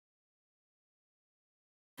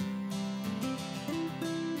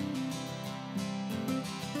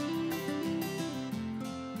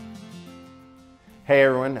Hey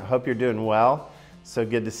everyone, I hope you're doing well. So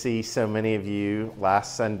good to see so many of you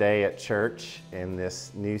last Sunday at church in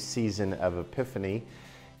this new season of Epiphany.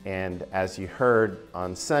 And as you heard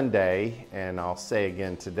on Sunday, and I'll say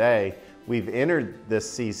again today, we've entered this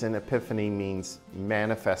season. Epiphany means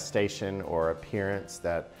manifestation or appearance,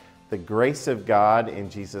 that the grace of God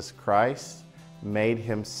in Jesus Christ made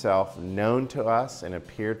himself known to us and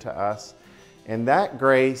appeared to us. And that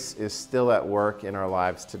grace is still at work in our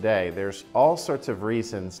lives today. There's all sorts of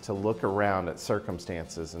reasons to look around at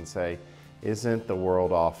circumstances and say, isn't the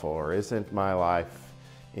world awful? Or isn't my life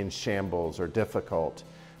in shambles or difficult?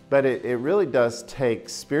 But it really does take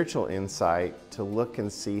spiritual insight to look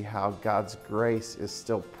and see how God's grace is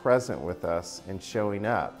still present with us and showing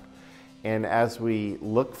up. And as we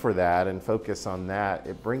look for that and focus on that,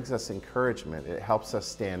 it brings us encouragement. It helps us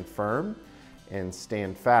stand firm and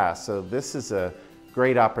stand fast. So this is a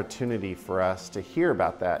great opportunity for us to hear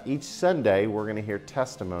about that. Each Sunday, we're going to hear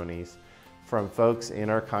testimonies from folks in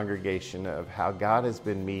our congregation of how God has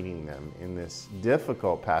been meeting them in this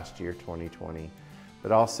difficult past year, 2020,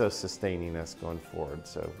 but also sustaining us going forward.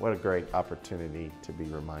 So what a great opportunity to be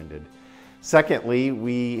reminded. Secondly,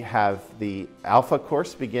 we have the Alpha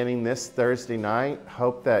course beginning this Thursday night.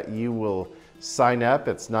 Hope that you will sign up.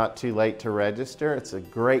 It's not too late to register. It's a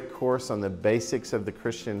great course on the basics of the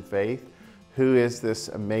Christian faith. Who is this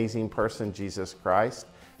amazing person, Jesus Christ?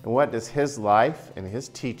 And what does his life and his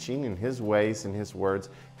teaching and his ways and his words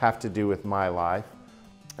have to do with my life?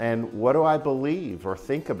 And what do I believe or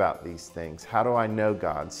think about these things? How do I know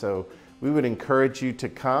God? So we would encourage you to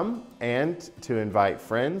come and to invite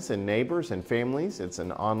friends and neighbors and families. It's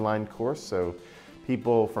an online course, so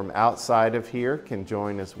people from outside of here can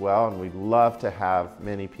join as well, and we'd love to have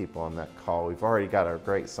many people on that call. We've already got our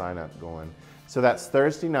great sign up going. So that's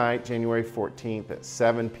Thursday night, January 14th at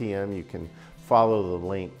 7 p.m. You can follow the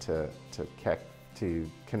link to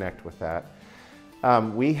connect with that.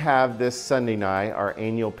 We have this Sunday night our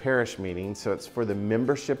annual parish meeting, so it's for the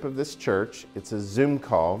membership of this church. It's a Zoom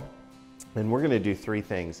call, and we're going to do three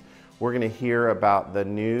things. We're going to hear about the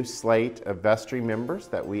new slate of vestry members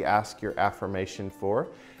that we ask your affirmation for,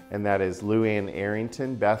 and that is Lou Ann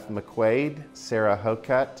Arrington, Beth McQuaid, Sarah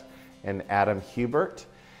Hokut, and Adam Hubert.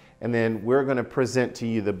 And then we're going to present to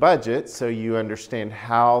you the budget so you understand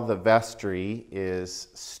how the vestry is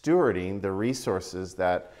stewarding the resources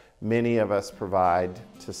that many of us provide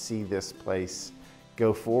to see this place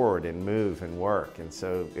go forward and move and work. And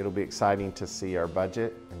so it'll be exciting to see our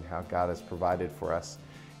budget and how God has provided for us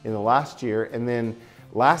in the last year. And then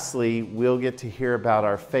lastly, we'll get to hear about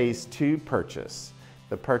our phase 2 purchase,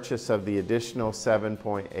 the purchase of the additional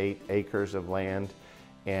 7.8 acres of land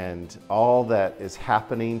and all that is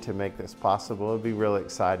happening to make this possible. It'll be really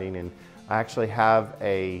exciting. And I actually have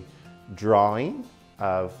a drawing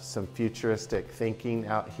of some futuristic thinking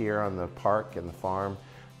out here on the park and the farm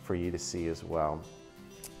for you to see as well.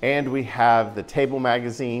 And we have the Table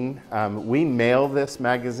magazine. We mail this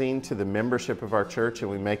magazine to the membership of our church, and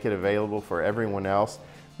we make it available for everyone else.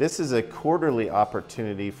 This is a quarterly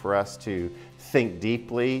opportunity for us to think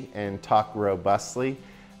deeply and talk robustly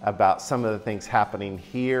about some of the things happening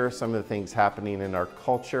here, some of the things happening in our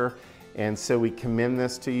culture. And so we commend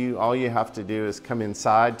this to you. All you have to do is come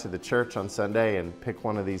inside to the church on Sunday and pick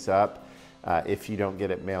one of these up if you don't get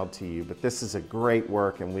it mailed to you. But this is a great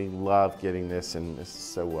work, and we love getting this, and this is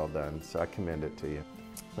so well done. So I commend it to you.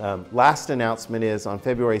 Last announcement is on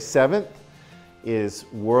February 7th is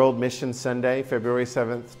World Mission Sunday, February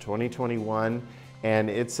 7th, 2021. And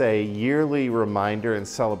it's a yearly reminder and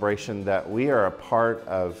celebration that we are a part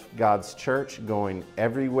of God's church going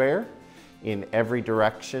everywhere, in every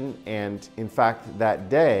direction. And in fact, that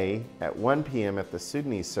day at 1 p.m. at the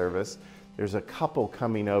Sudanese service, there's a couple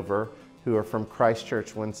coming over who are from Christ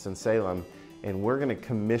Church, Winston-Salem, and we're going to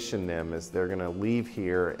commission them as they're going to leave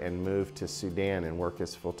here and move to Sudan and work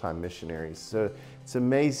as full-time missionaries. So it's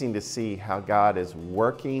amazing to see how God is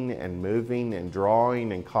working and moving and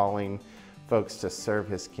drawing and calling folks to serve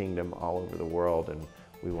his kingdom all over the world, and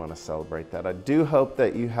we want to celebrate that. I do hope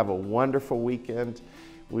that you have a wonderful weekend.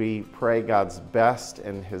 We pray God's best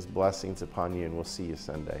and his blessings upon you, and we'll see you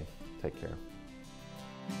Sunday. Take care.